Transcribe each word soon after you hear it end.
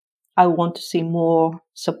I want to see more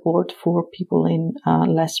support for people in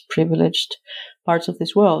less privileged parts of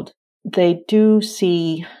this world. They do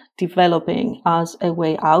see developing as a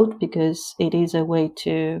way out because it is a way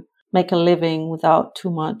to make a living without too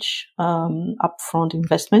much upfront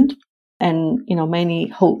investment. And, many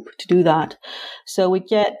hope to do that. So we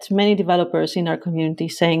get many developers in our community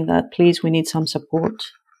saying that, please, we need some support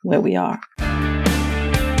where we are.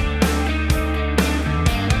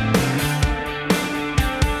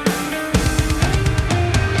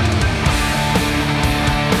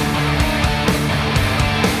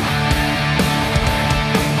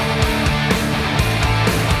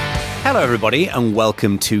 Hello, everybody, and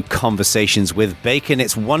welcome to Conversations with Bacon.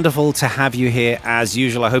 It's wonderful to have you here as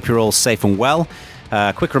usual. I hope you're all safe and well.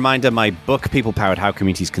 Quick reminder, my book, People Powered How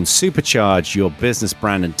Communities Can Supercharge Your Business,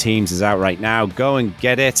 Brand, and Teams is out right now. Go and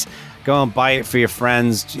get it. Go and buy it for your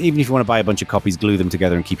friends. Even if you want to buy a bunch of copies, glue them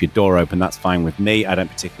together and keep your door open. That's fine with me. I don't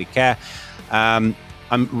particularly care. I'm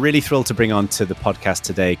really thrilled to bring on to the podcast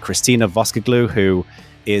today Christina Voskoglu, who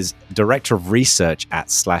is Director of Research at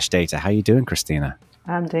Slashdata. How are you doing, Christina?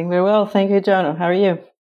 I'm doing very well. Thank you, John. How are you?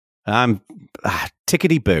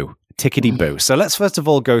 Tickety-boo. So let's first of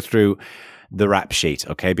all go through the rap sheet,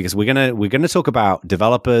 okay? Because we're gonna talk about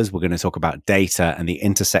developers, we're gonna talk about data and the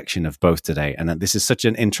intersection of both today. And this is such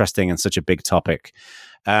an interesting and such a big topic.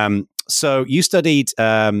 So you studied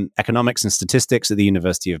economics and statistics at the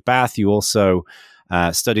University of Bath. You also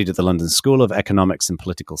studied at the London School of Economics and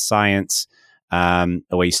Political Science,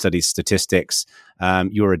 where you studied statistics.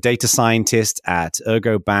 You were a data scientist at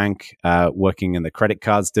Ergo Bank, working in the credit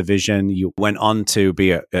cards division. You went on to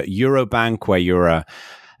be at Eurobank, where you were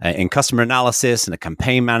in customer analysis and a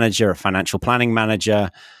campaign manager, a financial planning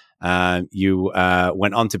manager. You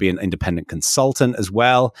went on to be an independent consultant as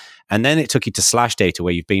well. And then it took you to Slashdata,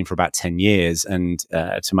 where you've been for about 10 years. And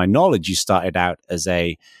to my knowledge, you started out as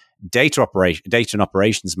a data and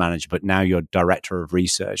operations manager, but now you're director of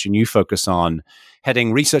research, and you focus on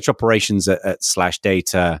heading research operations at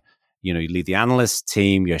Slashdata. You lead the analyst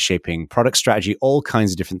team, you're shaping product strategy, all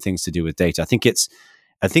kinds of different things to do with data. I think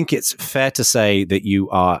it's fair to say that you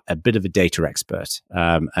are a bit of a data expert,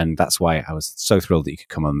 and that's why I was so thrilled that you could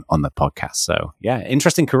come on the podcast. So yeah,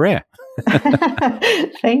 interesting career.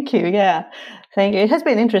 Thank you. Yeah, thank you. It has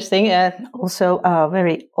been interesting, also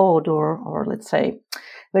very odd, or let's say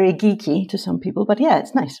very geeky to some people, but yeah,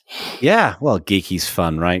 it's nice. Yeah, well, geeky's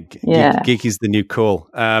fun, right? Yeah. Geeky's the new cool.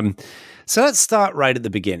 So let's start right at the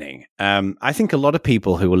beginning. I think a lot of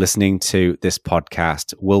people who are listening to this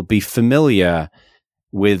podcast will be familiar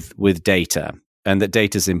with data, and that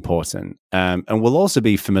data is important. And we'll also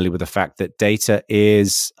be familiar with the fact that data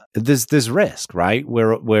there's risk, right?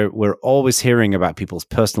 We're always hearing about people's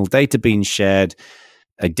personal data being shared,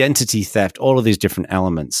 identity theft, all of these different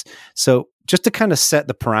elements. So just to kind of set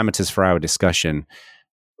the parameters for our discussion,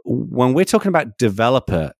 when we're talking about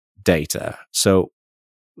developer data, so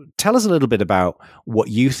tell us a little bit about what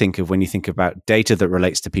you think of when you think about data that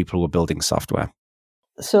relates to people who are building software.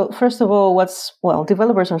 So first of all,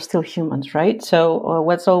 developers are still humans, right? So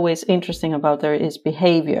what's always interesting about there is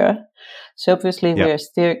behavior. So obviously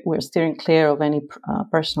we're steering clear of any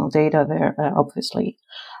personal data there, obviously.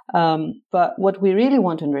 But what we really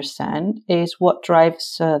want to understand is what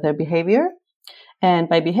drives their behavior. And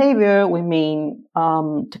by behavior, we mean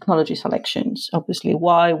technology selections. Obviously,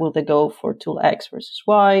 why will they go for tool X versus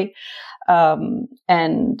Y? What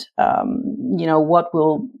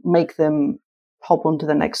will make them hop onto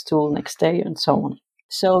the next tool next day and so on.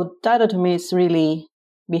 So data to me is really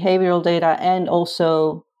behavioral data and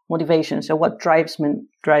also motivation. So what drives them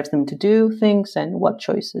to do things and what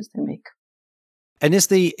choices they make. And is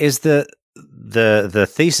the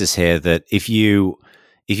thesis here that if you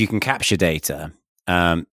can capture data,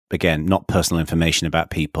 again, not personal information about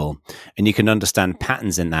people, and you can understand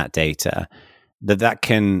patterns in that data, that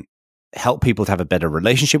can help people to have a better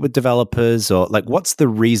relationship with developers? Or what's the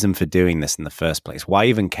reason for doing this in the first place? Why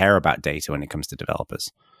even care about data when it comes to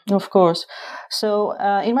developers? Of course. So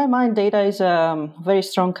in my mind, data is a very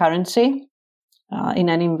strong currency in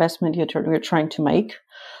any investment you're trying to make.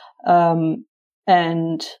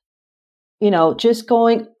 Just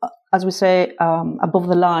going, as we say, above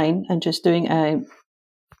the line and just doing a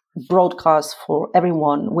broadcast for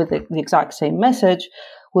everyone with the exact same message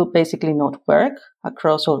will basically not work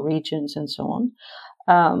across all regions and so on.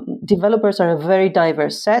 Developers are a very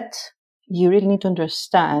diverse set. You really need to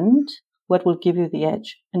understand what will give you the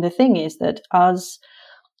edge. And the thing is that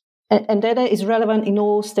and data is relevant in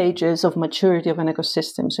all stages of maturity of an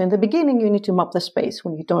ecosystem. So in the beginning, you need to map the space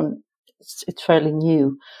when you don't, it's fairly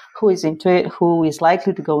new. Who is into it? Who is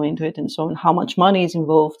likely to go into it? And so on. How much money is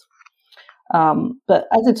involved? But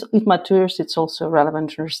as it matures, it's also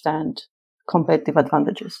relevant to understand competitive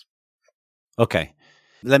advantages. Okay.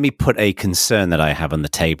 Let me put a concern that I have on the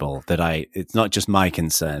table it's not just my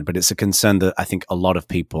concern, but it's a concern that I think a lot of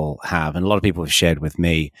people have and a lot of people have shared with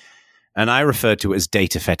me. And I refer to it as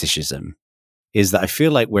data fetishism, is that I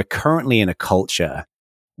feel like we're currently in a culture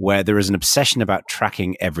where there is an obsession about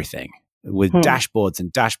tracking everything with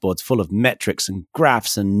dashboards full of metrics and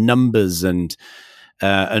graphs and numbers and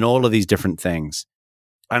all of these different things.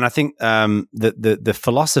 And I think the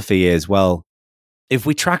philosophy is, well, if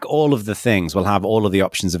we track all of the things, we'll have all of the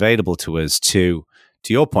options available to us to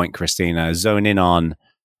your point, Christina, zone in on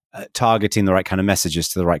targeting the right kind of messages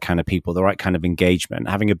to the right kind of people, the right kind of engagement,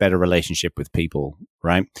 having a better relationship with people,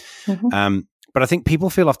 right? Mm-hmm. But I think people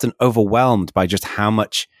feel often overwhelmed by just how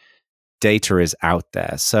much data is out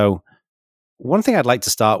there. So one thing I'd like to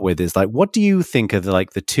start with is, like, what do you think are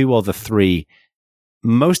the 2 or the 3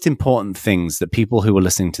 most important things that people who are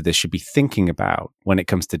listening to this should be thinking about when it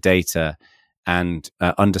comes to data and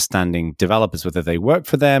understanding developers, whether they work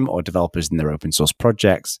for them or developers in their open source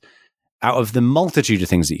projects? Out of the multitude of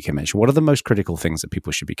things that you can mention, what are the most critical things that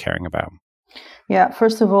people should be caring about? Yeah,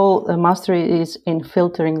 first of all, the mastery is in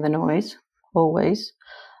filtering the noise, always.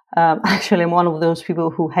 Actually, I'm one of those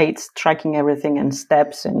people who hates tracking everything and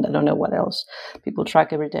steps and I don't know what else. People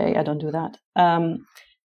track every day. I don't do that.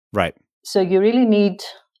 Right. So you really need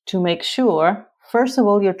to make sure, first of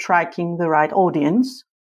all, you're tracking the right audience.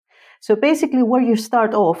 So basically, where you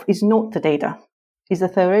start off is not the data. It's the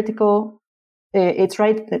theoretical. It's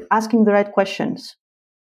right, asking the right questions.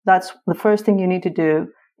 That's the first thing you need to do,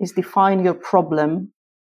 is define your problem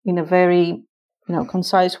in a very,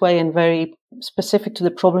 concise way and very specific to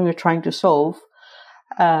the problem you're trying to solve.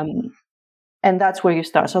 And that's where you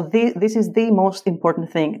start. So this is the most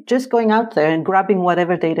important thing. Just going out there and grabbing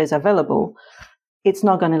whatever data is available, it's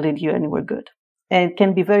not going to lead you anywhere good. And it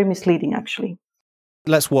can be very misleading, actually.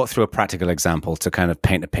 Let's walk through a practical example to kind of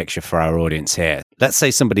paint a picture for our audience here. Let's say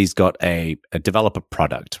somebody's got a developer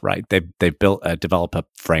product, right? They've built a developer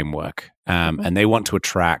framework, and they want to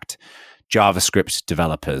attract JavaScript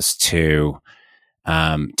developers to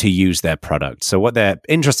use their product. So what they're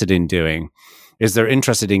interested in doing is they're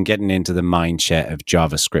interested in getting into the mind share of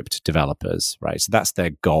JavaScript developers, right? So that's their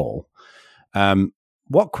goal.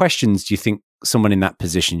 What questions do you think someone in that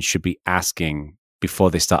position should be asking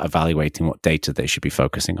before they start evaluating what data they should be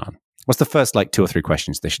focusing on? What's the first 2 or 3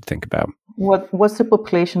 questions they should think about? What's the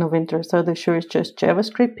population of interest? Are they sure it's just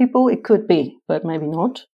JavaScript people? It could be, but maybe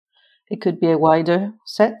not. It could be a wider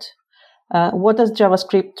set. What does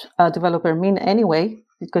JavaScript developer mean anyway?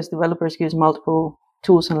 Because developers use multiple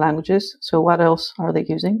tools and languages. So what else are they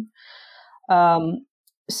using?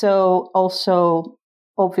 So also,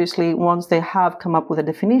 obviously, once they have come up with a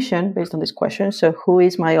definition based on this question, so who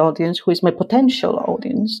is my audience? Who is my potential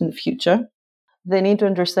audience in the future? They need to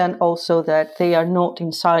understand also that they are not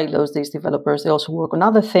in silos, these developers. They also work on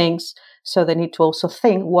other things. So they need to also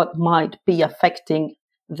think what might be affecting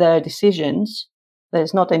their decisions.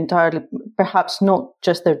 There's not entirely, perhaps not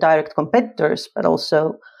just their direct competitors, but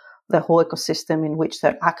also the whole ecosystem in which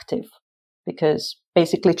they're active. Because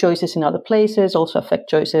basically choices in other places also affect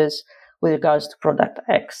choices with regards to product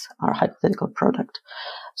X, our hypothetical product.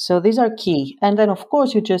 So these are key. And then, of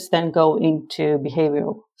course, you just then go into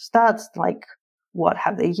behavioral stats, like what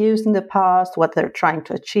have they used in the past, what they're trying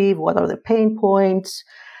to achieve, what are the pain points,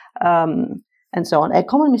 and so on. A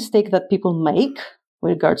common mistake that people make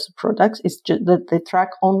with regards to products is that they track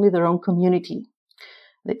only their own community.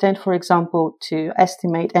 They tend, for example, to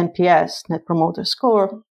estimate NPS, Net Promoter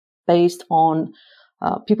Score, based on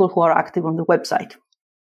people who are active on the website.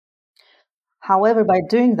 However, by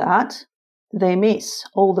doing that, they miss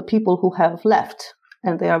all the people who have left,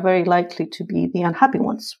 and they are very likely to be the unhappy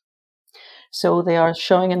ones. So they are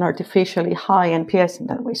showing an artificially high NPS in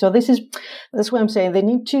that way. So that's what I'm saying. They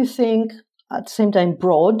need to think at the same time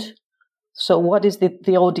broad. So what is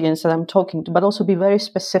the audience that I'm talking to, but also be very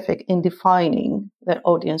specific in defining their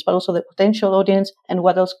audience, but also the potential audience and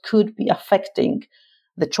what else could be affecting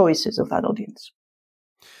the choices of that audience.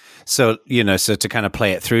 So, so to kind of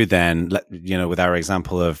play it through then, with our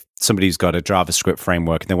example of somebody who's got a JavaScript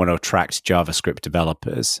framework and they want to attract JavaScript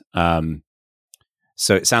developers.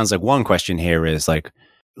 So it sounds like one question here is like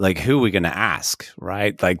who are we going to ask,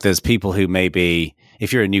 right? Like there's people who maybe,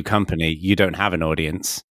 if you're a new company, you don't have an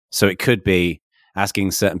audience. So it could be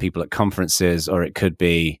asking certain people at conferences, or it could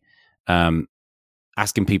be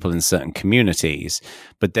asking people in certain communities.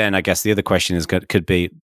 But then I guess the other question could be,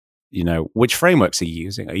 which frameworks are you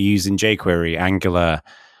using? Are you using jQuery, Angular,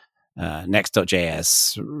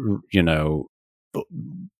 Next.js,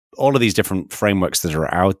 all of these different frameworks that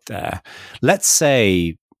are out there. Let's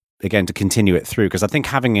say, again, to continue it through, because I think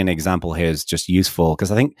having an example here is just useful,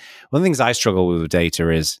 because I think one of the things I struggle with data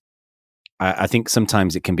is I think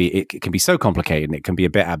sometimes it can be so complicated and it can be a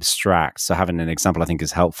bit abstract. So having an example I think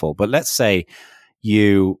is helpful. But let's say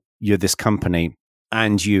you're this company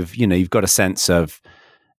and you've got a sense of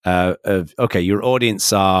okay, your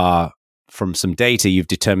audience are, from some data, you've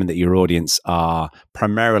determined that your audience are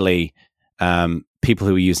primarily people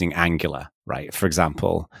who are using Angular, right? For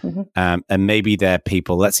example, and maybe they're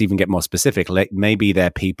people. Let's even get more specific. Maybe they're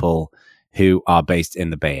people who are based in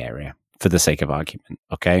the Bay Area, for the sake of argument.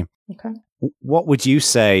 Okay. What would you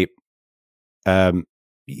say?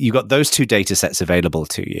 You got those two data sets available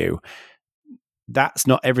to you. That's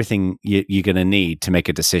not everything you're going to need to make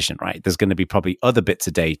a decision, right? There's going to be probably other bits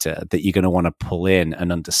of data that you're going to want to pull in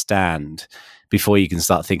and understand before you can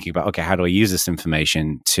start thinking about, okay, how do I use this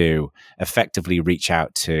information to effectively reach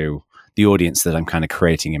out to the audience that I'm kind of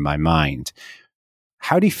creating in my mind?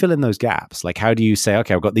 How do you fill in those gaps? Like, how do you say,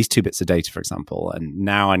 okay, I've got these two bits of data, for example, and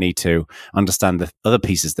now I need to understand the other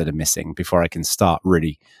pieces that are missing before I can start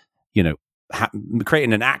really,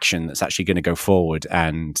 creating an action that's actually going to go forward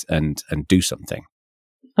and do something.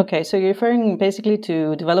 Okay, so you're referring basically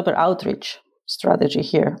to developer outreach strategy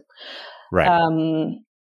here. Right.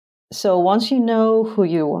 So once you know who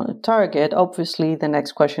you want to target, obviously the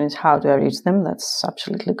next question is, how do I reach them? That's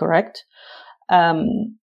absolutely correct.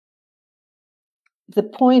 The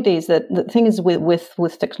point is that the thing is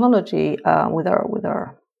with technology, with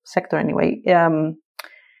our sector anyway,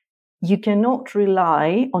 you cannot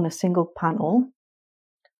rely on a single panel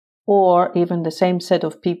or even the same set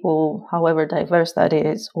of people, however diverse that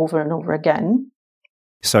is, over and over again.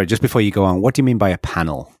 Sorry, just before you go on, what do you mean by a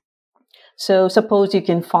panel? So suppose you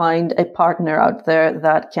can find a partner out there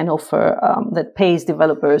that can offer, that pays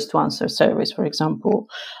developers to answer surveys, for example,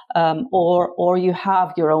 or you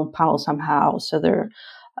have your own panel somehow. So there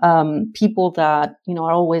are people that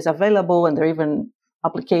are always available, and there are even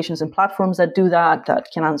applications and platforms that do that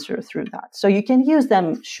can answer through that. So you can use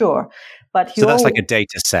them, sure, but so that's like a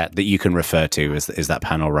data set that you can refer to. Is that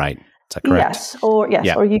panel right? Is that correct? Yes, or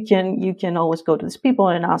you can always go to these people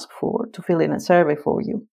and ask to fill in a survey for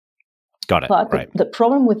you. Got it. But right. the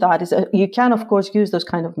problem with that is that you can, of course, use those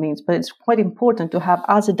kind of means, but it's quite important to have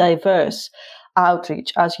as a diverse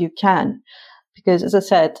outreach as you can. Because, as I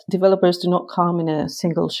said, developers do not come in a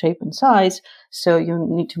single shape and size. So you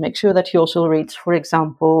need to make sure that you also reach, for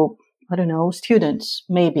example, students,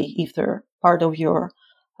 maybe, if they're part of your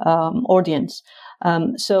audience.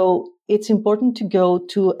 So it's important to go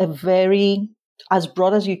to as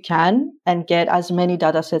broad as you can and get as many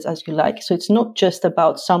data sets as you like. So it's not just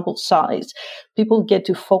about sample size. People get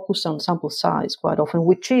to focus on sample size quite often,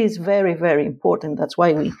 which is very, very important. That's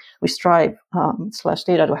why we strive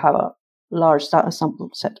 /data to have a large sample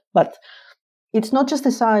set. But it's not just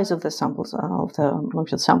the size of the samples of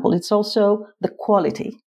the sample, it's also the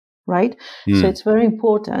quality, right? So it's very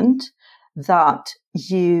important that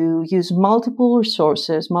you use multiple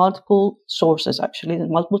sources actually, and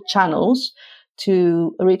multiple channels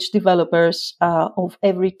to reach developers of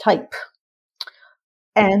every type.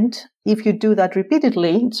 And if you do that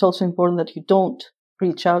repeatedly, it's also important that you don't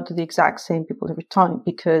reach out to the exact same people every time,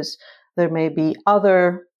 because there may be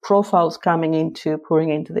other profiles pouring into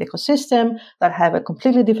the ecosystem that have a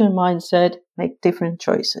completely different mindset, make different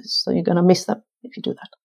choices. So you're going to miss them if you do that.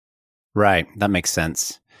 Right. That makes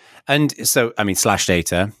sense. And so, I mean,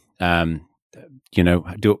 /data,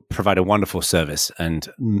 do provide a wonderful service and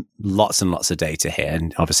lots and lots of data here.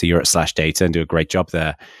 And obviously you're at /data and do a great job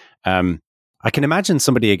there. I can imagine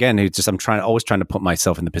somebody, again, who just, always trying to put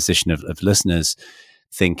myself in the position of listeners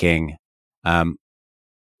thinking,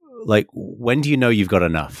 like, when do you know you've got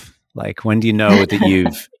enough? Like, when do you know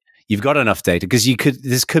that you've got enough data? Because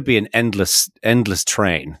this could be an endless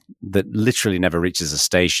train that literally never reaches a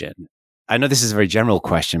station. I know this is a very general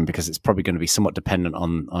question because it's probably going to be somewhat dependent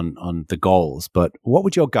on the goals, but what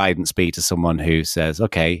would your guidance be to someone who says,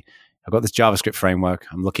 okay, I've got this JavaScript framework,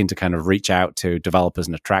 I'm looking to kind of reach out to developers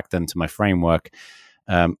and attract them to my framework.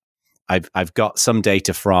 I've got some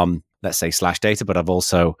data from, let's say, /data, but I've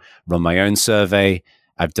also run my own survey.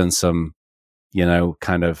 I've done some,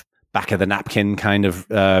 kind of back of the napkin kind of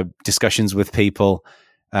discussions with people.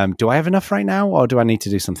 Do I have enough right now, or do I need to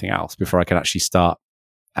do something else before I can actually start,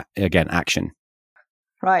 again, action?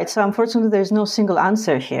 Right. So unfortunately, there's no single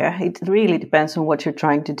answer here. It really depends on what you're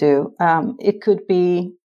trying to do. It could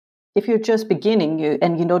be if you're just beginning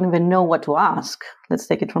and you don't even know what to ask, let's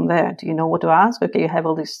take it from there. Do you know what to ask? Okay, you have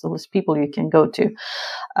all these people you can go to.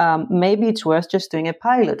 Maybe it's worth just doing a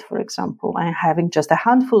pilot, for example, and having just a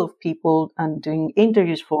handful of people and doing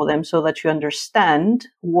interviews for them so that you understand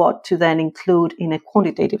what to then include in a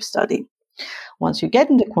quantitative study. Once you get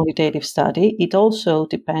into quantitative study, it also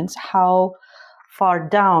depends how far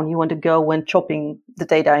down you want to go when chopping the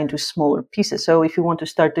data into smaller pieces. So if you want to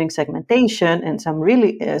start doing segmentation and some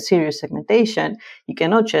really serious segmentation, you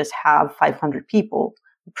cannot just have 500 people.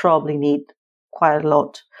 You probably need quite a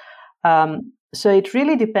lot. So it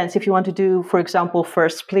really depends if you want to do, for example,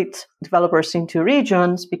 first split developers into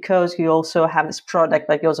regions, because you also have this product,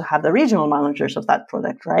 but you also have the regional managers of that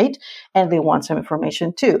product, right? And they want some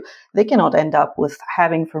information too. They cannot end up with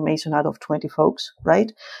having information out of 20 folks,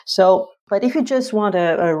 right? So, but if you just want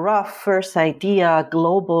a rough first idea,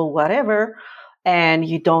 global, whatever, and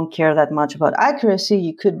you don't care that much about accuracy,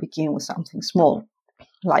 you could begin with something small,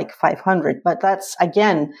 like 500. But that's,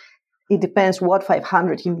 again, it depends what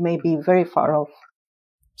 500, you may be very far off.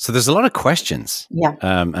 So there's a lot of questions. Yeah.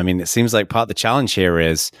 I mean, it seems like part of the challenge here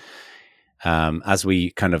is as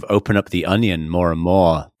we kind of open up the onion more and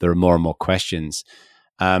more, there are more and more questions.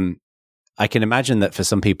 I can imagine that for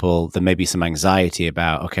some people, there may be some anxiety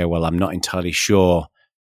about, okay, well, I'm not entirely sure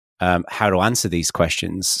how to answer these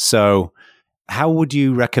questions. So how would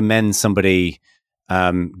you recommend somebody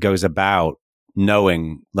goes about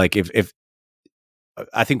knowing, like, if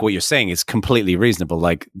I think what you're saying is completely reasonable.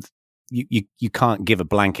 Like you can't give a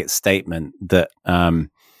blanket statement that,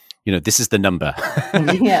 this is the number,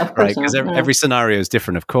 yeah, right? Because every scenario is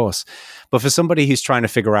different, of course. But for somebody who's trying to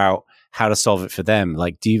figure out how to solve it for them,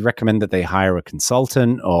 like, do you recommend that they hire a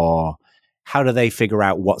consultant, or how do they figure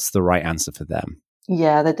out what's the right answer for them?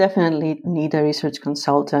 Yeah, they definitely need a research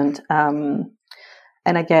consultant. And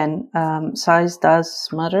again, size does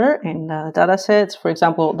matter in data sets. For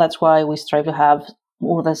example, that's why we strive to have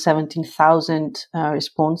more than 17,000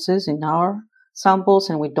 responses in our samples,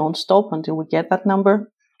 and we don't stop until we get that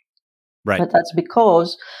number. Right. But that's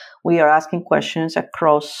because we are asking questions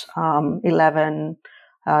across 11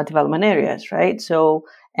 development areas, right? So,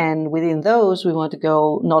 and within those, we want to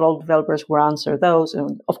go, not all developers will answer those.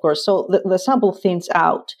 And of course, so the sample thins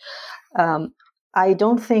out. I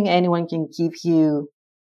don't think anyone can give you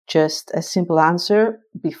just a simple answer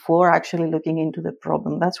before actually looking into the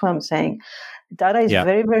problem. That's what I'm saying. Data is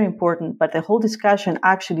very, very important, but the whole discussion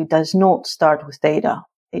actually does not start with data.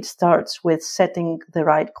 It starts with setting the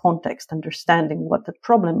right context, understanding what the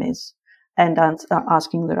problem is, and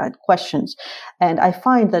asking the right questions. And I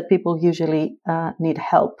find that people usually need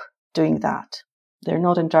help doing that. They're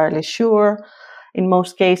not entirely sure. In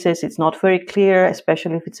most cases, it's not very clear,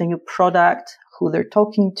 especially if it's a new product, who they're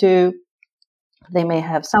talking to. They may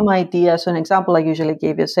have some idea. So an example I usually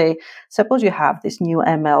give is, say, suppose you have this new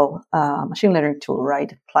ML machine learning tool,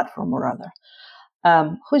 right? Platform or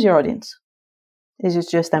other. Who's your audience? Is it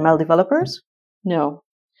just ML developers? No,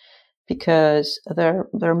 because there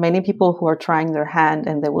are many people who are trying their hand,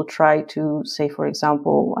 and they will try to, say, for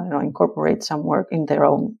example, incorporate some work in their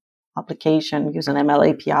own application, use an ML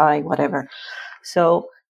API, whatever. So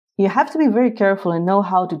you have to be very careful and know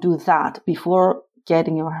how to do that before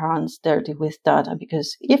getting your hands dirty with data,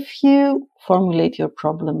 because if you formulate your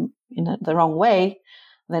problem in the wrong way,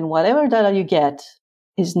 then whatever data you get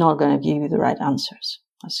is not going to give you the right answers.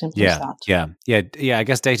 As simple as that. Yeah. I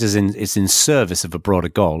guess data is in service of a broader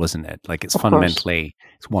goal, isn't it? Like, it's fundamentally,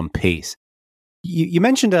 it's one piece. You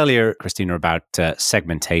mentioned earlier, Christina, about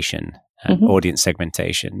segmentation, audience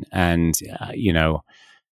segmentation, and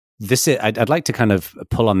this is, I'd like to kind of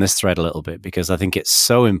pull on this thread a little bit, because I think it's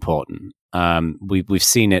so important. We've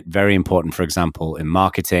seen it very important, for example, in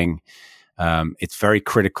marketing. It's very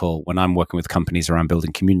critical when I'm working with companies around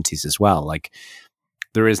building communities as well. Like,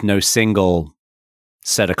 there is no single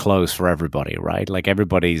set of clothes for everybody, right? Like,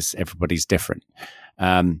 everybody's different.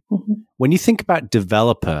 When you think about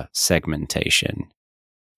developer segmentation,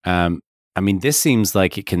 this seems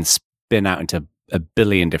like it can spin out into a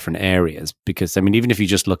billion different areas, because even if you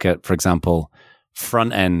just look at, for example,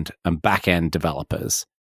 front end and back end developers,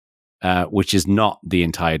 which is not the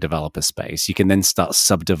entire developer space, you can then start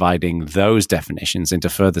subdividing those definitions into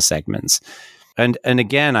further segments. And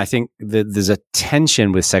again, I think that there's a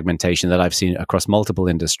tension with segmentation that I've seen across multiple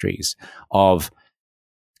industries of,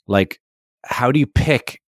 like, how do you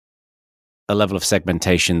pick a level of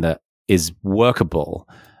segmentation that is workable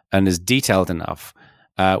and is detailed enough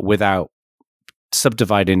without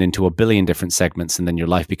subdividing into a billion different segments, and then your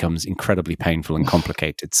life becomes incredibly painful and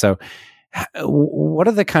complicated. So what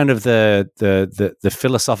are the kind of the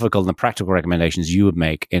philosophical and the practical recommendations you would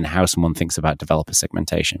make in how someone thinks about developer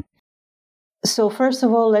segmentation? So first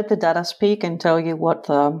of all, let the data speak and tell you what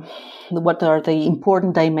are the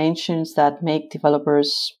important dimensions that make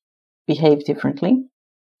developers behave differently.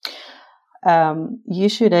 You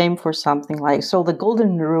should aim for something like, so the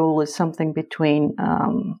golden rule is something between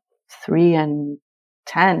 3 and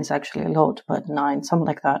 10 is actually a lot, but 9, something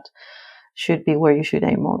like that, should be where you should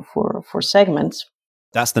aim on for segments.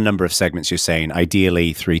 That's the number of segments you're saying,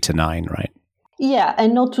 ideally 3 to 9, right? Yeah,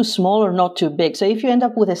 and not too small or not too big. So if you end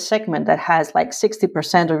up with a segment that has like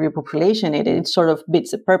 60% of your population in it, it sort of beats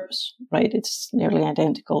the purpose, right? It's nearly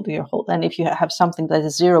identical to your whole. And if you have something that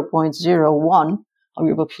is 0.01 of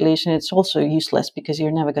your population, it's also useless because you're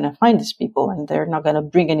never going to find these people and they're not going to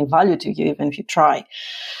bring any value to you even if you try.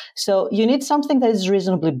 So you need something that is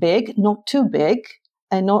reasonably big, not too big,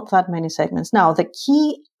 and not that many segments. Now, the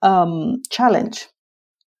key challenge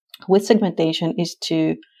with segmentation is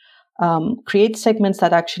to create segments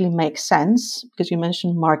that actually make sense, because you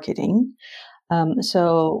mentioned marketing.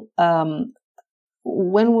 So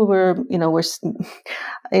when we were, we're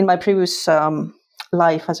in my previous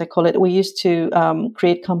life, as I call it, we used to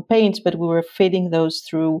create campaigns, but we were feeding those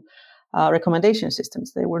through recommendation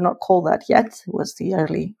systems. They were not called that yet. It was the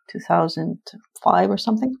early 2005 or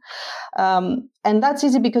something. And that's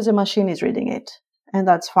easy because the machine is reading it. And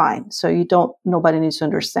that's fine. So nobody needs to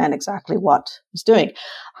understand exactly what it's doing.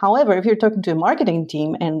 However, if you're talking to a marketing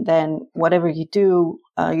team and then whatever you do,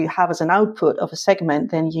 you have as an output of a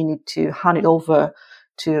segment, then you need to hand it over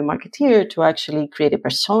to a marketeer to actually create a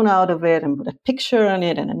persona out of it and put a picture on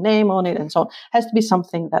it and a name on it and so on. It has to be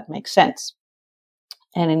something that makes sense.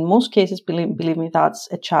 And in most cases, believe me, that's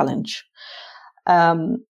a challenge.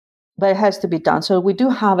 But it has to be done. So we do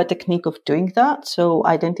have a technique of doing that. So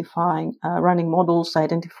identifying, running models,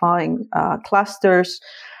 identifying clusters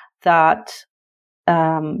that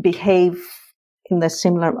behave in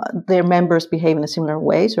their members behave in a similar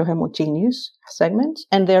way, so homogeneous segments,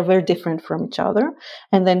 and they're very different from each other.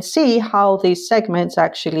 And then see how these segments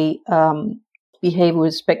actually behave with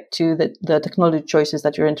respect to the technology choices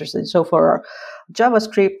that you're interested in. So for our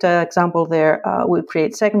JavaScript example there, we'll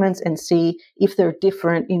create segments and see if they're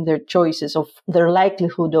different in their choices of their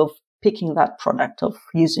likelihood of picking that product, of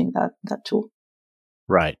using that tool.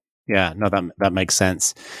 Right. Yeah. No, that makes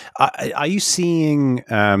sense. Are you seeing?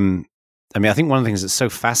 I think one of the things that's so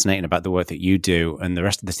fascinating about the work that you do and the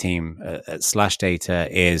rest of the team at SlashData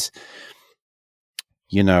is,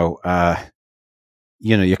 you're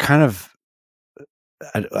kind of.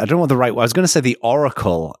 I don't know what the right. I was going to say the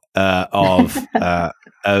oracle of kind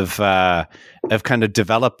of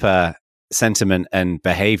developer sentiment and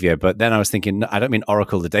behavior, but then I was thinking, I don't mean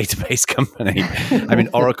Oracle, the database company. I mean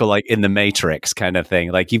Oracle, like in the Matrix kind of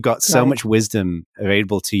thing. Like you've got so much wisdom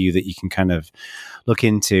available to you that you can kind of look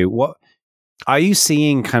into. What are you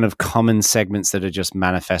seeing? Kind of common segments that are just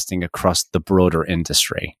manifesting across the broader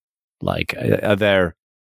industry. Like, are there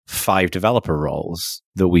 5 developer roles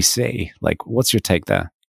that we see? Like, what's your take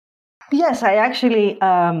there? Yes, I actually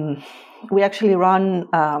we actually run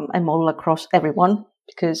a model across everyone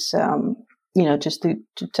because just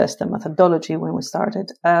to test the methodology when we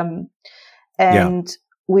started, and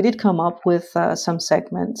we did come up with some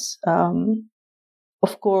segments.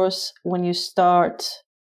 Of course, when you start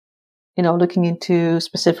looking into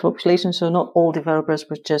specific populations, so not all developers,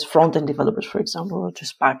 but just front-end developers, for example, or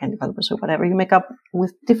just back-end developers or whatever, you make up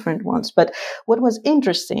with different ones. But what was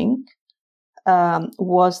interesting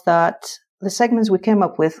was that the segments we came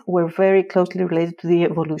up with were very closely related to the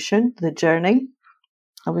evolution, the journey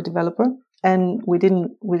of a developer. And we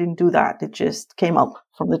didn't do that. It just came up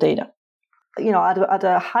from the data. At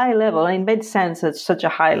a high level, and it made sense that such a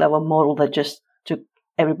high-level model that just took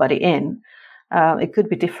everybody in. It could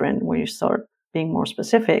be different when you start being more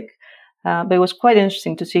specific. But it was quite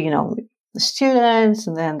interesting to see, the students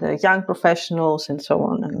and then the young professionals and so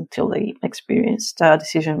on until the experienced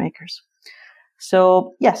decision makers.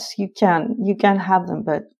 So yes, you can have them,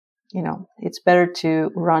 but it's better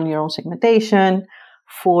to run your own segmentation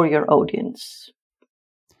for your audience.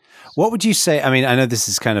 What would you say? I mean, I know this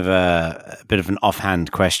is kind of a bit of an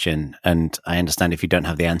offhand question, and I understand if you don't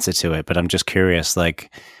have the answer to it, but I'm just curious,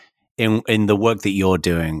 like, in the work that you're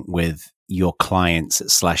doing with your clients at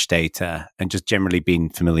SlashData and just generally being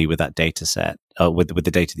familiar with that data set, with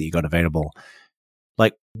the data that you got available,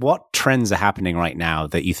 like what trends are happening right now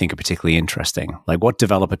that you think are particularly interesting? Like what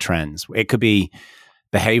developer trends? It could be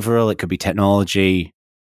behavioral, it could be technology,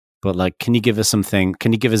 but like, can you give us something?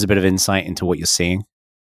 Can you give us a bit of insight into what you're seeing?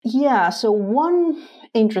 Yeah. So one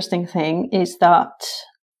interesting thing is that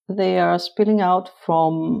they are spilling out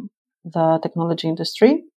from the technology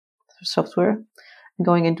industry, software,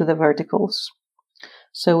 going into the verticals.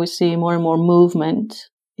 So we see more and more movement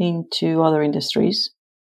into other industries.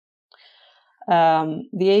 The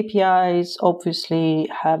APIs obviously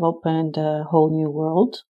have opened a whole new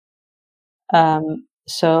world. In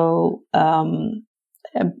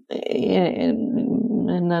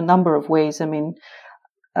a number of ways, I mean,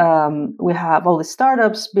 we have all the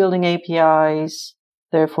startups building APIs,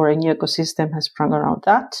 therefore a new ecosystem has sprung around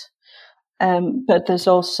that. But there's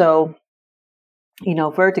also,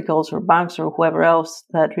 verticals or banks or whoever else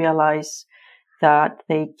that realize that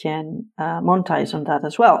they can monetize on that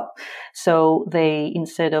as well. So they,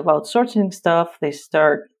 instead of outsourcing stuff, they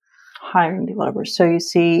start hiring developers. So you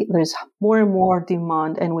see there's more and more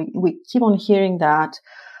demand, and we keep on hearing that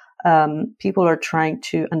people are trying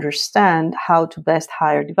to understand how to best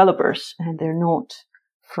hire developers, and they're not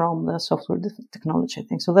from the software technology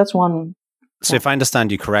thing. So that's one. So if I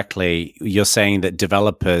understand you correctly, you're saying that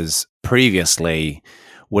developers previously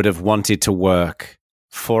would have wanted to work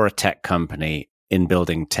for a tech company in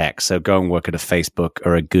building tech. So go and work at a Facebook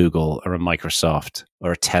or a Google or a Microsoft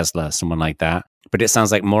or a Tesla, someone like that. But it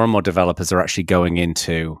sounds like more and more developers are actually going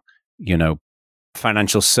into,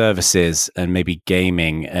 financial services and maybe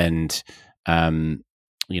gaming and,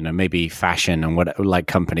 maybe fashion and like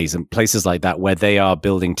companies and places like that where they are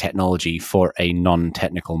building technology for a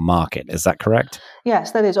non-technical market. Is that correct?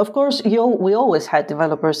 Yes, that is. Of course, we always had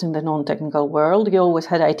developers in the non-technical world. You always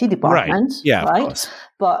had IT departments, right? Yeah, right? Of course.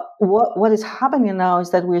 But what is happening now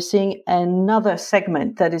is that we're seeing another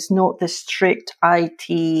segment that is not the strict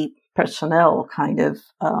IT personnel kind of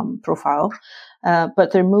profile,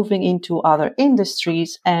 but they're moving into other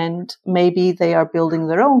industries, and maybe they are building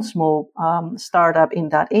their own small startup in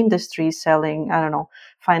that industry selling,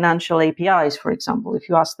 financial APIs, for example. If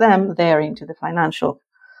you ask them, they're into the financial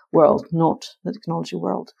world, not the technology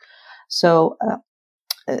world. So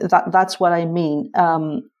that's what I mean.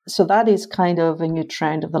 So that is kind of a new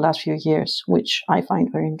trend of the last few years, which I find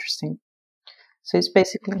very interesting. So it's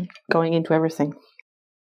basically going into everything.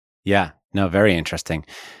 Yeah, no, very interesting.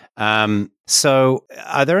 So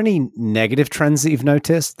are there any negative trends that you've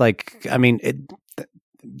noticed? Like, I mean,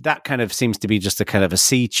 that kind of seems to be just a kind of a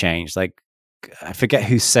sea change. Like, I forget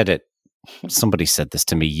who said it. Somebody said this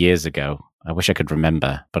to me years ago. I wish I could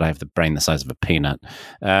remember, but I have the brain the size of a peanut.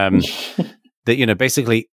 That,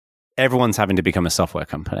 basically everyone's having to become a software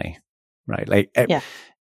company, right? Like, yeah.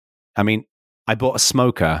 I mean, I bought a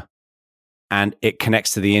smoker and it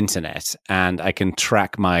connects to the internet and I can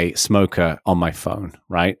track my smoker on my phone,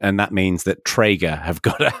 right? And that means that Traeger have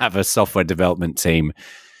got to have a software development team,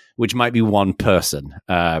 which might be one person,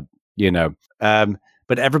 but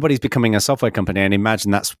everybody's becoming a software company. And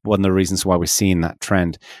imagine that's one of the reasons why we're seeing that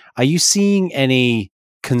trend. Are you seeing any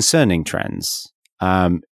concerning trends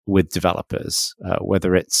with developers,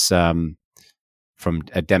 whether it's from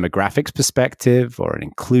a demographics perspective or an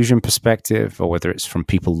inclusion perspective, or whether it's from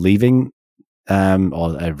people leaving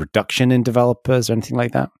or a reduction in developers or anything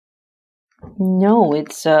like that? No,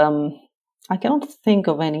 it's I cannot think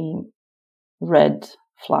of any red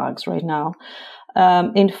flags right now.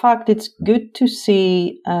 In fact, it's good to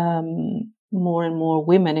see more and more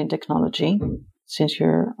women in technology, since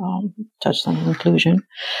you're touched on inclusion.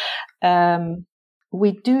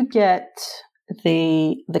 We do get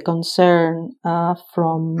the concern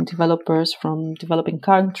from developers from developing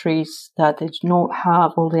countries that they do not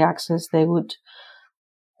have all the access they would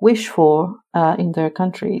wish for in their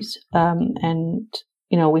countries. And,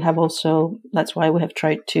 we have also, that's why we have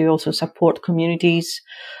tried to also support communities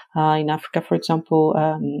in Africa, for example,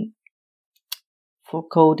 for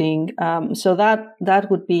coding. So that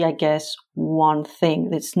would be, I guess, one thing.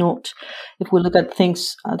 It's not, if we look at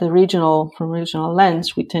things from regional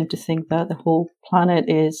lens, we tend to think that the whole planet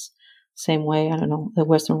is same way, the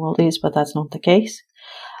Western world is, but that's not the case.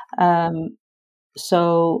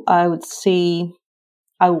 So I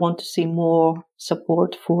want to see more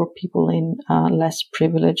support for people in less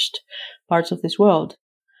privileged parts of this world.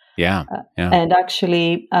 Yeah. And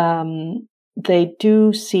actually, they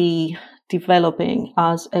do see developing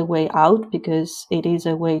as a way out, because it is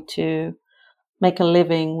a way to make a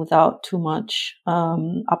living without too much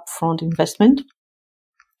upfront investment.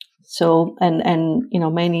 So, and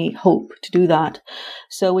many hope to do that.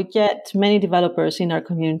 So we get many developers in our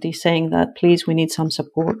community saying that, please, we need some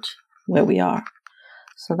support where we are.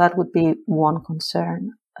 So that would be one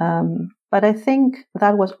concern. But I think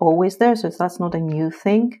that was always there, so that's not a new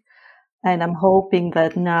thing. And I'm hoping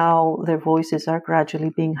that now their voices are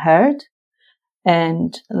gradually being heard,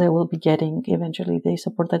 and they will be getting eventually the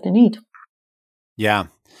support that they need. Yeah.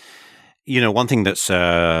 One thing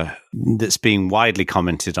that's being widely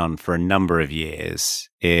commented on for a number of years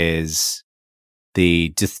is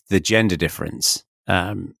the gender difference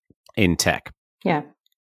in tech. Yeah.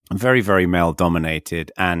 very, very male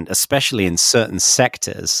dominated, and especially in certain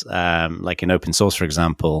sectors, like in open source, for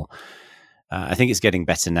example. I think it's getting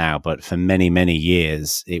better now, but for many, many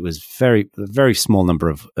years, it was a very small number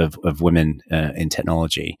of women in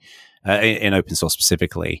technology, in open source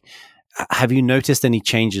specifically. Have you noticed any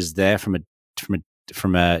changes there from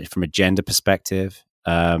a gender perspective?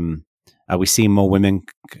 Are we seeing more women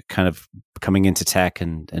kind of coming into tech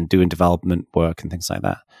and doing development work and things like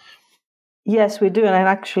that? Yes, we do, and I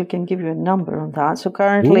actually can give you a number on that. So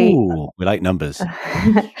currently, we like numbers.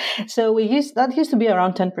 So used to be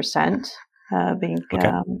around 10%.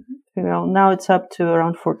 Okay. Now it's up to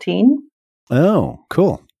around 14. Oh,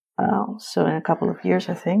 cool. So in a couple of years,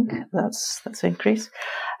 I think that's an increase.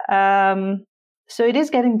 So it is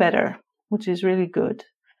getting better, which is really good.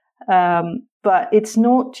 But it's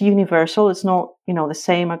not universal. It's not, the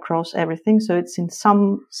same across everything. So it's in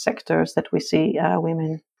some sectors that we see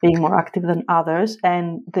women being more active than others.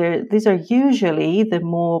 And these are usually the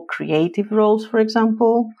more creative roles, for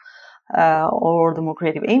example, or the more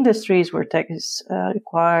creative industries where tech is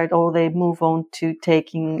required, or they move on to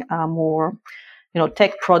taking a more,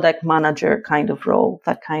 tech product manager kind of role,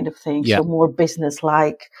 that kind of thing. Yeah. So more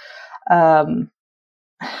business-like. I'm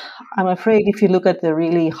afraid if you look at the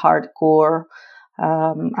really hardcore,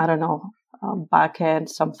 back-end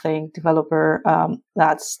something developer,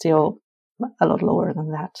 that's still a lot lower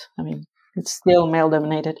than that. I mean, it's still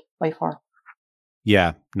male-dominated by far.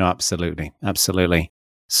 Yeah, no, absolutely. Absolutely.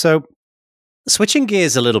 So switching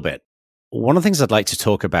gears a little bit, one of the things I'd like to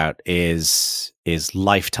talk about is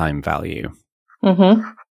lifetime value. Mm-hmm.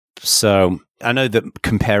 So I know that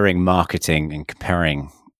comparing marketing and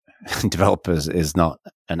comparing developers is not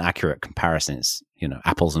an accurate comparison. It's,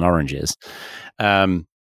 apples and oranges.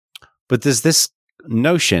 But there's this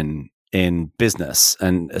notion in business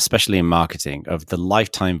and especially in marketing of the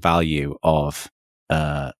lifetime value of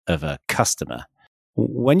a customer.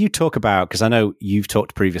 When you talk about, because I know you've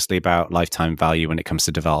talked previously about lifetime value when it comes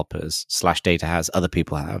to developers, /Data has, other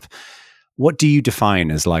people have. What do you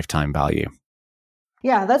define as lifetime value?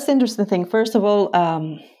 Yeah, that's the interesting thing. First of all,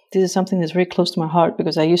 this is something that's very close to my heart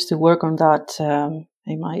because I used to work on that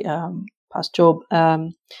in my past job.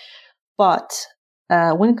 But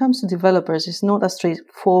when it comes to developers, it's not as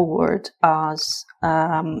straightforward as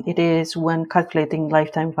it is when calculating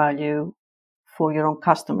lifetime value for your own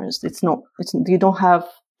customers. You don't have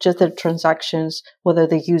just their transactions, whether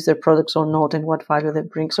they use their products or not, and what value they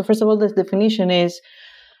bring. So first of all, the definition is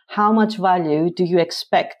how much value do you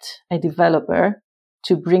expect a developer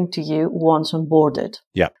to bring to you once onboarded?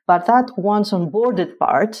 Yeah. But that once onboarded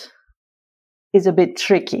part is a bit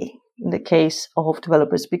tricky in the case of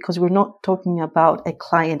developers because we're not talking about a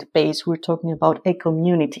client base, we're talking about a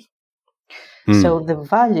community. So the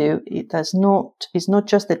value is not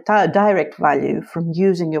just the direct value from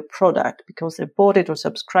using your product because they bought it or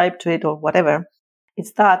subscribed to it or whatever.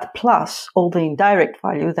 It's that plus all the indirect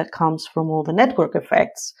value that comes from all the network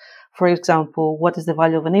effects. For example, what is the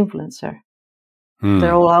value of an influencer?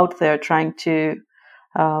 They're all out there trying to,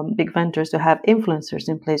 big vendors to have influencers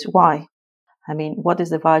in place. Why? I mean, what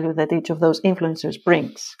is the value that each of those influencers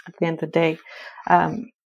brings at the end of the day?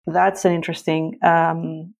 That's an interesting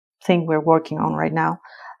thing we're working on right now.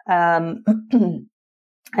 And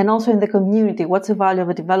also in the community, what's the value of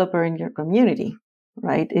a developer in your community,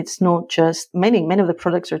 right? It's not just, many of the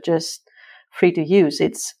products are just free to use.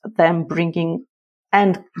 It's them bringing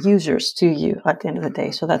end users to you at the end of the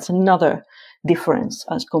day. So that's another difference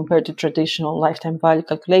as compared to traditional lifetime value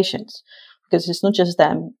calculations, because it's not just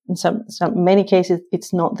them. In some many cases,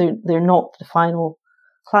 it's not, they're not the final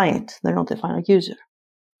client. They're not the final user.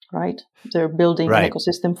 Right? They're building an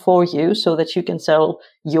ecosystem for you so that you can sell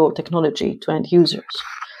your technology to end users.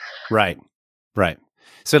 Right.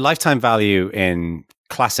 So lifetime value in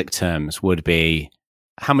classic terms would be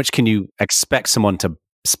how much can you expect someone to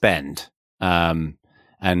spend? And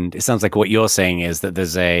it sounds like what you're saying is that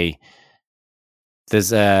there's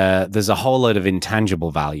a whole load of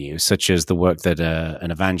intangible value, such as the work that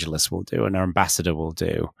an evangelist will do, an ambassador will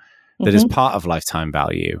do, that is part of lifetime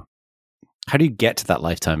value. How do you get to that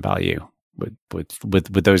lifetime value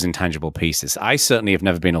with those intangible pieces? I certainly have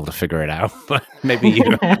never been able to figure it out, but maybe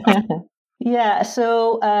you. Yeah,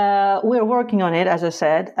 so we're working on it, as I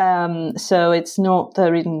said. So it's not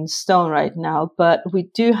written in stone right now, but we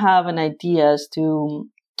do have an idea as to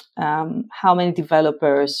how many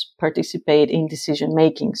developers participate in decision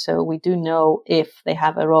making. So we do know if they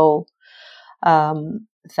have a role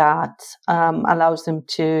that allows them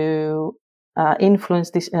to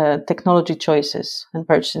influence these technology choices and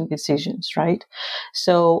purchasing decisions, right?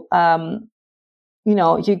 So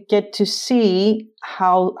you get to see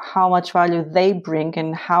how much value they bring,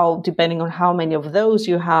 and how, depending on how many of those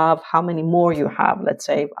you have, how many more you have, let's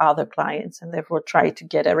say, other clients, and therefore try to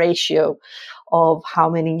get a ratio of how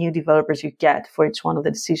many new developers you get for each one of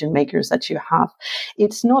the decision makers that you have.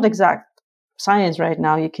 It's not exact science right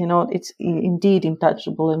now. You cannot, it's indeed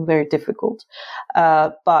intouchable and very difficult.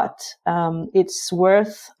 But it's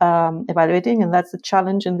worth evaluating, and that's the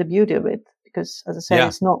challenge and the beauty of it. Because, as I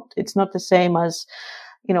said, it's not the same as,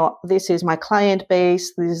 this is my client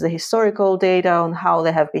base, this is the historical data on how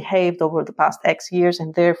they have behaved over the past X years,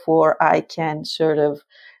 and therefore I can sort of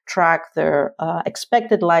track their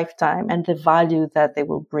expected lifetime and the value that they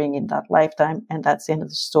will bring in that lifetime, and that's the end of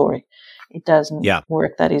the story. It doesn't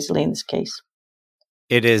work that easily in this case.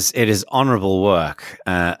 It is honorable work,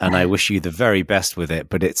 and I wish you the very best with it,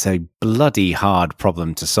 but it's a bloody hard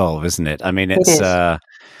problem to solve, isn't it? I mean, it's...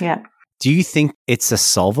 Do you think it's a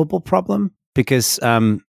solvable problem? Because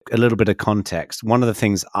a little bit of context, one of the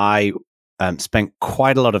things I spent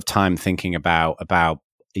quite a lot of time thinking about a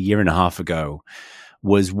year and a half ago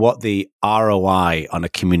was what the ROI on a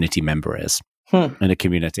community member is in a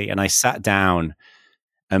community. And I sat down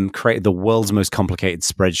and created the world's most complicated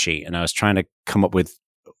spreadsheet. And I was trying to come up with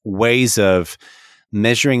ways of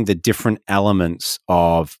measuring the different elements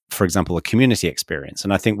of, for example, a community experience.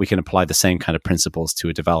 And I think we can apply the same kind of principles to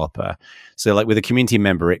a developer. So like with a community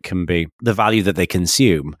member, it can be the value that they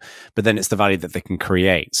consume, but then it's the value that they can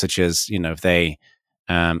create, such as, if they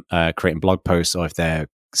creating blog posts, or if they're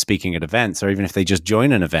speaking at events, or even if they just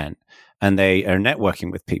join an event and they are networking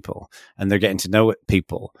with people and they're getting to know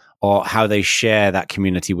people, or how they share that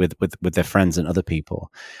community with their friends and other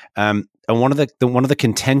people. And one of the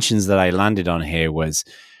contentions that I landed on here was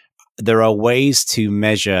there are ways to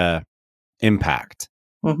measure impact,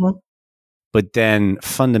 but then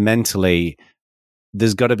fundamentally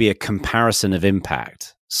there's got to be a comparison of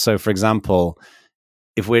impact. So, for example,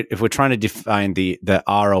 if we're trying to define the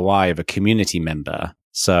ROI of a community member,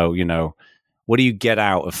 so what do you get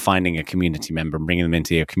out of finding a community member and bringing them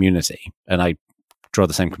into your community? And I draw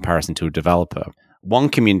the same comparison to a developer. One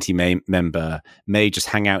community member may just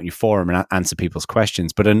hang out in your forum and answer people's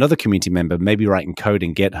questions, but another community member may be writing code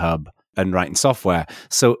in GitHub and writing software.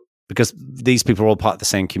 So because these people are all part of the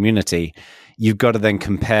same community, you've got to then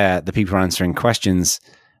compare the people answering questions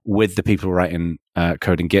with the people writing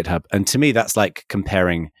code in GitHub. And to me, that's like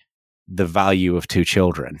comparing the value of two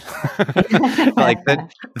children. Like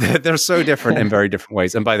they're so different in very different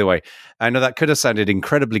ways. And by the way, I know that could have sounded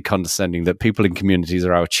incredibly condescending, that people in communities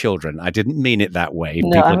are our children. I didn't mean it that way.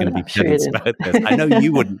 No, people are going to be pedants about this. I know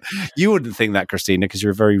you wouldn't think that, Christina, because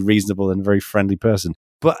you're a very reasonable and very friendly person.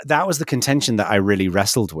 But that was the contention that I really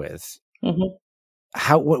wrestled with.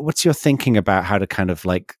 What's your thinking about how to kind of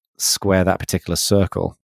like square that particular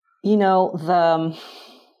circle? The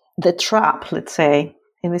trap, let's say,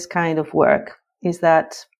 in this kind of work is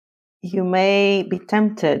that you may be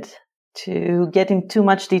tempted to get in too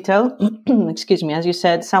much detail. Excuse me, as you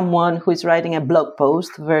said, someone who is writing a blog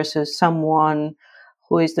post versus someone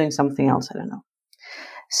who is doing something else. I don't know.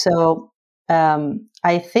 So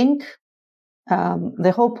I think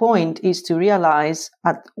the whole point is to realize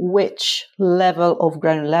at which level of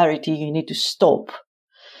granularity you need to stop,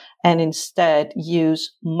 and instead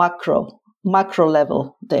use macro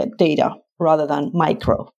level data rather than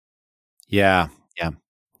micro. Yeah.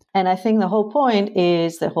 And I think the whole point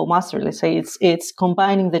is the whole mastery. Let's say it's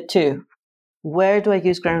combining the two. Where do I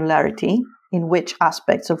use granularity in which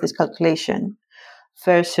aspects of this calculation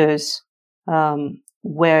versus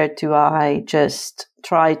where do I just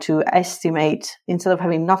try to estimate, instead of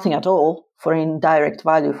having nothing at all for indirect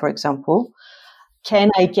value, for example,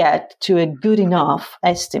 can I get to a good enough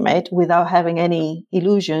estimate without having any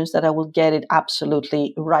illusions that I will get it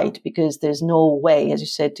absolutely right? Because there's no way, as you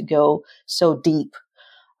said, to go so deep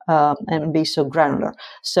and be so granular.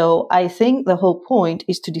 So I think the whole point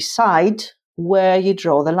is to decide where you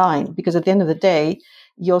draw the line, because at the end of the day,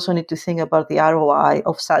 you also need to think about the ROI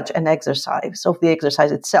of such an exercise, of the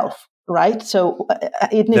exercise itself. Right? So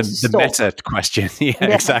it needs to stop. The meta question.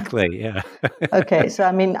 Yeah, exactly. Yeah. Okay. So,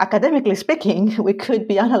 I mean, academically speaking, we could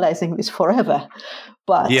be analyzing this forever.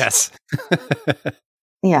 But yes.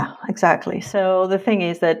 Yeah, exactly. So the thing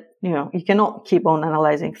is that, you cannot keep on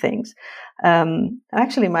analyzing things.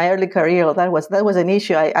 Actually, my early career, that was an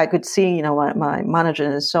issue. I could see, my manager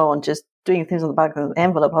and so on just doing things on the back of the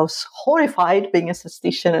envelope. I was horrified being a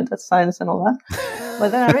statistician and data science and all that.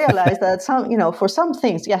 But then I realized that for some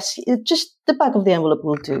things, yes, just the back of the envelope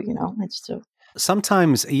will do, it's true.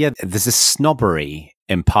 Sometimes, there's a snobbery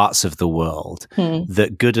in parts of the world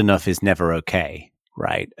that good enough is never okay.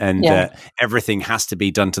 right? And that everything has to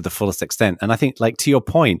be done to the fullest extent. And I think, like, to your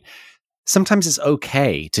point, sometimes it's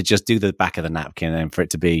okay to just do the back of the napkin and for it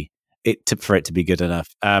to be good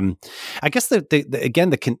enough. I guess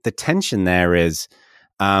the tension there is,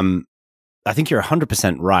 I think you're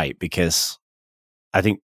 100% right, because I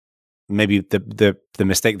think maybe the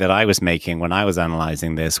mistake that I was making when I was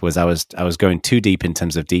analyzing this was I was going too deep in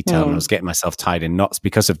terms of detail, and I was getting myself tied in knots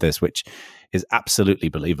because of this, which is absolutely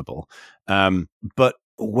believable. But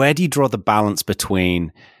where do you draw the balance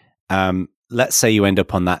between, let's say you end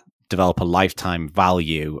up on that developer lifetime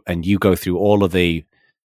value and you go through all of the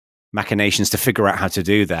machinations to figure out how to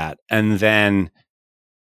do that, and then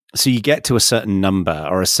so you get to a certain number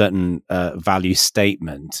or a certain value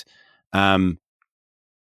statement.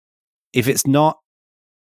 If it's not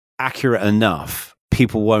accurate enough,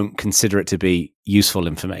 people won't consider it to be useful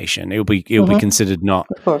information. It'll be considered not,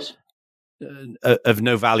 of course, of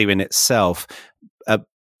no value in itself.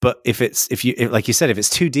 But if like you said, if it's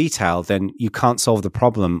too detailed, then you can't solve the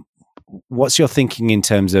problem. What's your thinking in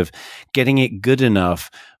terms of getting it good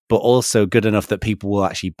enough, but also good enough that people will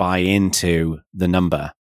actually buy into the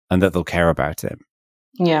number and that they'll care about it?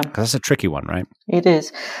 Yeah, because that's a tricky one, right? It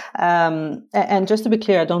is. And just to be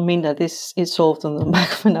clear, I don't mean that this is solved on the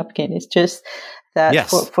back of a napkin. It's just that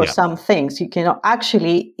for some things, you cannot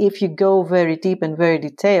actually, if you go very deep and very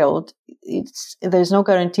detailed, there's no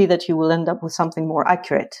guarantee that you will end up with something more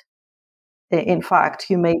accurate. In fact,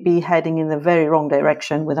 you may be heading in the very wrong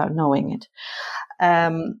direction without knowing it.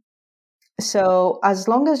 So as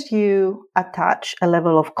long as you attach a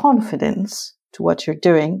level of confidence to what you're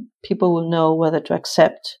doing, people will know whether to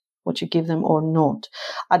accept what you give them or not.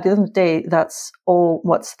 At the end of the day, that's all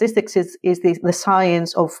what statistics is the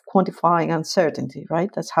science of quantifying uncertainty, right?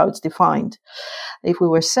 That's how it's defined. If we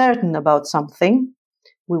were certain about something,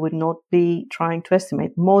 we would not be trying to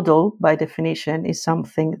estimate. Model, by definition, is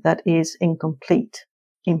something that is incomplete,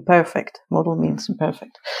 imperfect. Model means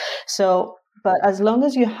imperfect. So, but as long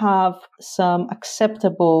as you have some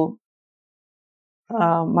acceptable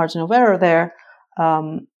margin of error there,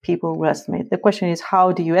 people will estimate. The question is,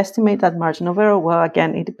 how do you estimate that margin of error? Well,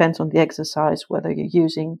 again, it depends on the exercise, whether you're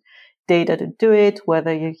using data to do it,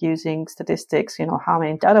 whether you're using statistics, how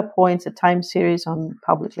many data points, a time series on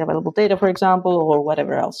publicly available data, for example, or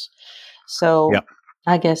whatever else. So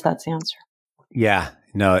I guess that's the answer. Yeah,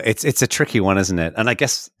 no, it's a tricky one, isn't it? And I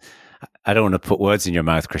guess I don't want to put words in your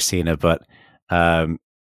mouth, Christina, but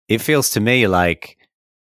it feels to me like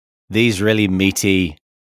these really meaty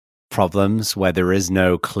problems where there is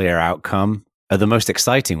no clear outcome are the most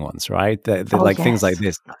exciting ones, right? Things like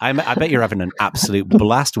this. I bet you're having an absolute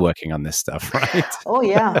blast working on this stuff, right? Oh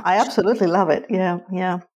yeah, I absolutely love it. Yeah.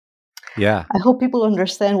 I hope people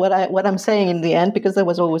understand what I'm saying in the end, because there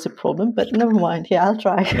was always a problem. But never mind. Yeah, I'll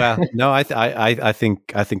try. Well, no, I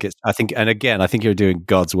think and again, I think you're doing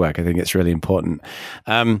God's work. I think it's really important.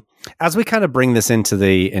 As we kind of bring this into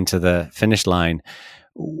the finish line,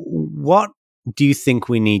 what do you think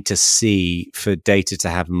we need to see for data to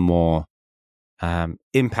have more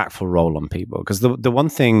impactful role on people? Because the one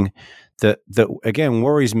thing that again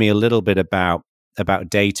worries me a little bit about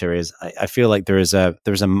data is I feel like there is a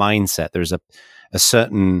mindset, there's a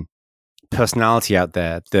certain personality out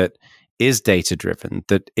there that is data driven,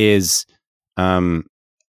 that is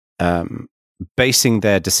basing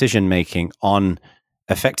their decision making on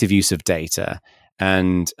effective use of data.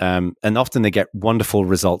 And often they get wonderful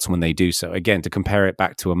results when they do so. Again, to compare it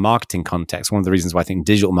back to a marketing context, one of the reasons why I think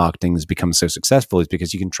digital marketing has become so successful is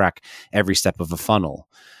because you can track every step of a funnel.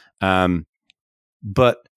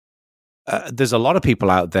 But there's a lot of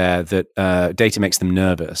people out there that data makes them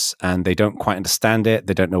nervous and they don't quite understand it.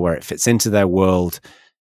 They don't know where it fits into their world.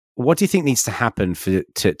 What do you think needs to happen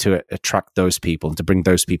to attract those people and to bring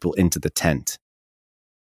those people into the tent?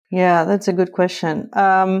 Yeah, that's a good question.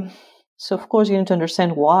 So, of course, you need to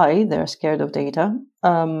understand why they're scared of data.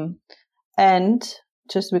 And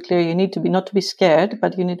just to be clear, you need to be not to be scared,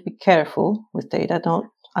 but you need to be careful with data. Don't,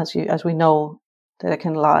 as we know, data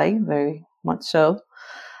can lie, very much so.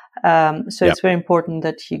 It's very important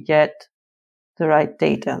that you get the right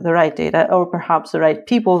data, or perhaps the right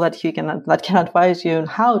people that can advise you on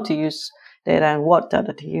how to use data and what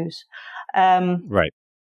data to use. Right.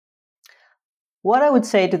 What I would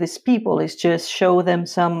say to these people is just show them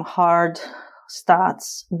some hard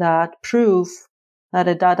stats that prove that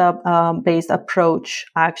a data-based approach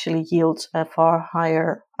actually yields a far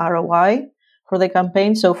higher ROI for the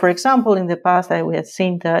campaign. So, for example, in the past, we had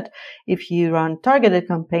seen that if you run targeted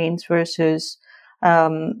campaigns versus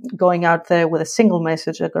going out there with a single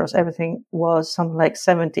message across everything, was something like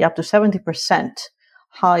 70 up to 70%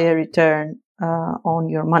 higher return on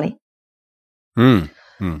your money.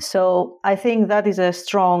 So I think that is a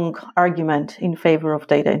strong argument in favor of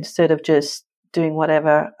data instead of just doing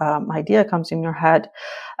whatever idea comes in your head.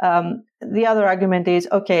 The other argument is,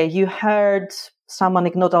 okay, you heard some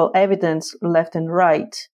anecdotal evidence left and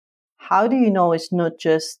right. How do you know it's not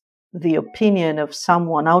just the opinion of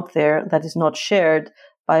someone out there that is not shared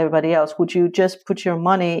by everybody else? Would you just put your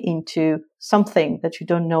money into something that you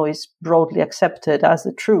don't know is broadly accepted as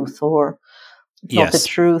the truth, or not the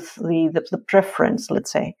truth, the preference,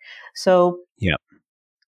 let's say? So,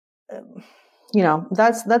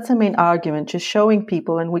 that's the main argument, just showing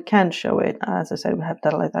people, and we can show it. As I said, we have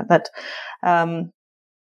data like that.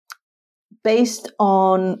 Based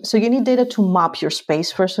on, so you need data to map your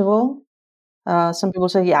space, first of all. Some people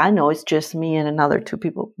say, I know it's just me and another two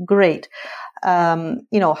people. Great.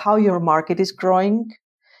 How your market is growing.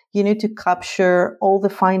 You need to capture all the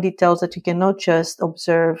fine details that you cannot just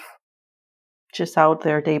observe just out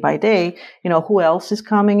there day by day. Who else is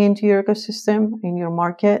coming into your ecosystem, in your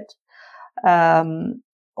market?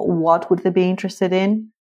 What would they be interested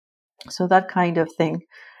in? So that kind of thing.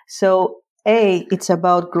 So A, it's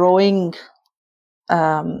about growing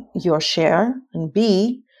your share, and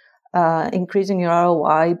B, increasing your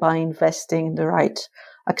ROI by investing in the right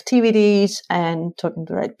activities and talking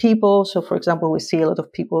to the right people. So, for example, we see a lot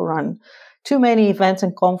of people run too many events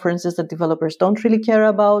and conferences that developers don't really care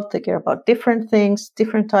about. They care about different things,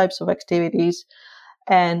 different types of activities.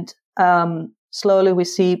 And slowly we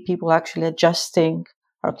see people actually adjusting,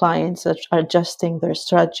 our clients are adjusting their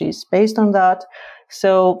strategies based on that.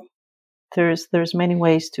 So there's many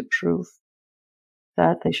ways to prove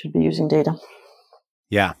that they should be using data.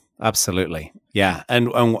 Yeah, absolutely. Yeah.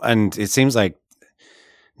 And it seems like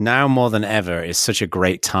now more than ever is such a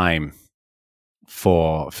great time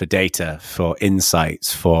for data, for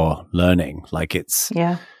insights, for learning. Like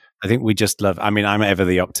I think we just love, I'm ever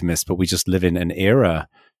the optimist, but we just live in an era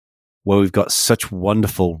where we've got such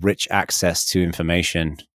wonderful, rich access to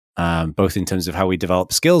information, both in terms of how we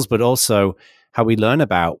develop skills, but also how we learn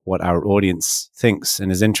about what our audience thinks and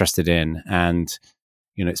is interested in. And,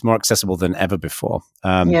 it's more accessible than ever before.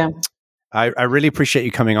 I really appreciate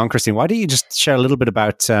you coming on, Christine. Why don't you just share a little bit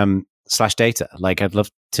about SlashData? Like, I'd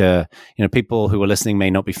love to, people who are listening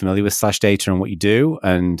may not be familiar with SlashData and what you do.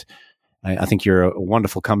 And I think you're a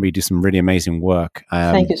wonderful company. You do some really amazing work.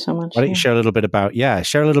 Thank you so much. Why don't you share a little bit about,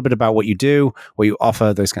 what you do, what you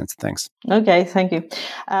offer, those kinds of things. Okay, thank you.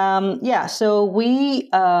 So we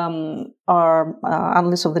are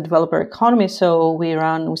analysts of the developer economy. So we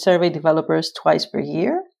survey developers twice per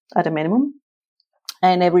year at a minimum.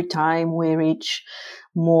 And every time we reach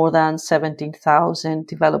more than 17,000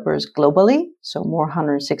 developers globally, so more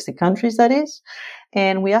 160 countries, that is.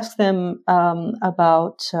 And we ask them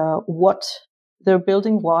about what they're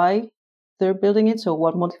building, why they're building it, so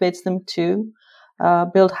what motivates them to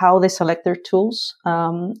build, how they select their tools,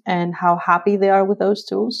 and how happy they are with those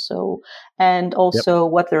tools. So, and also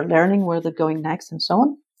what they're learning, where they're going next, and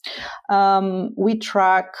so on. We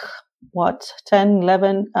track 10,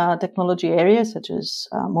 11 technology areas such as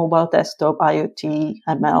mobile, desktop, IoT,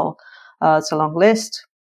 ML. It's a long list.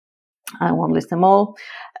 I won't list them all.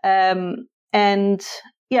 So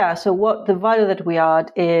what the value that we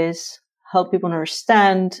add is help people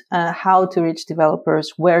understand how to reach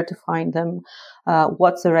developers, where to find them,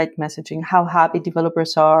 what's the right messaging, how happy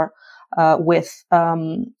developers are with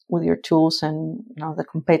your tools, and the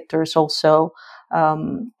competitors also.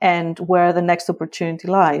 And where the next opportunity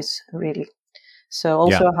lies, really. So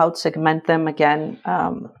also how to segment them. Again,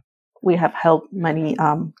 we have helped many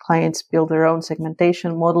clients build their own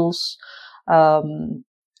segmentation models to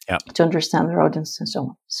understand their audience and so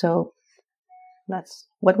on. So that's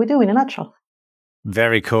what we do in a nutshell.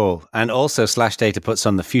 Very cool. And also SlashData puts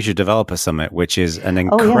on the Future Developer Summit, which is an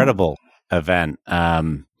incredible event.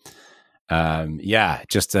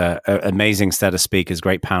 Just an amazing set of speakers,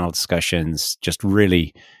 great panel discussions, just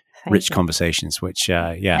really rich conversations, which,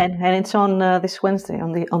 And it's on this Wednesday,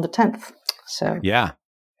 on the 10th. So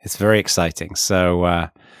it's very exciting. So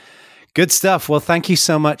good stuff. Well, thank you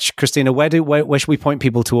so much, Christina. Where should we point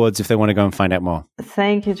people towards if they want to go and find out more?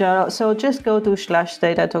 Thank you, Jaro. So just go to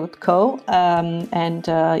slashdata.co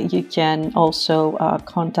and you can also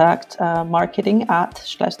contact marketing at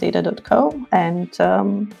slashdata.co, and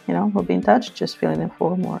we'll be in touch. Just fill in a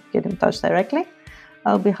form or get in touch directly.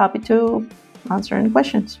 I'll be happy to answer any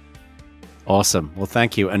questions. Awesome. Well,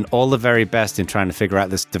 thank you. And all the very best in trying to figure out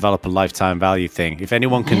this developer lifetime value thing. If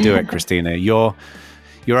anyone can do it, Christina, you're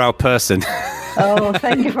our person. Oh,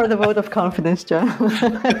 thank you for the vote of confidence, Joe.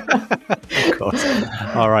 Of course.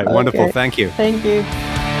 All right. Wonderful. Okay. Thank you. Thank you.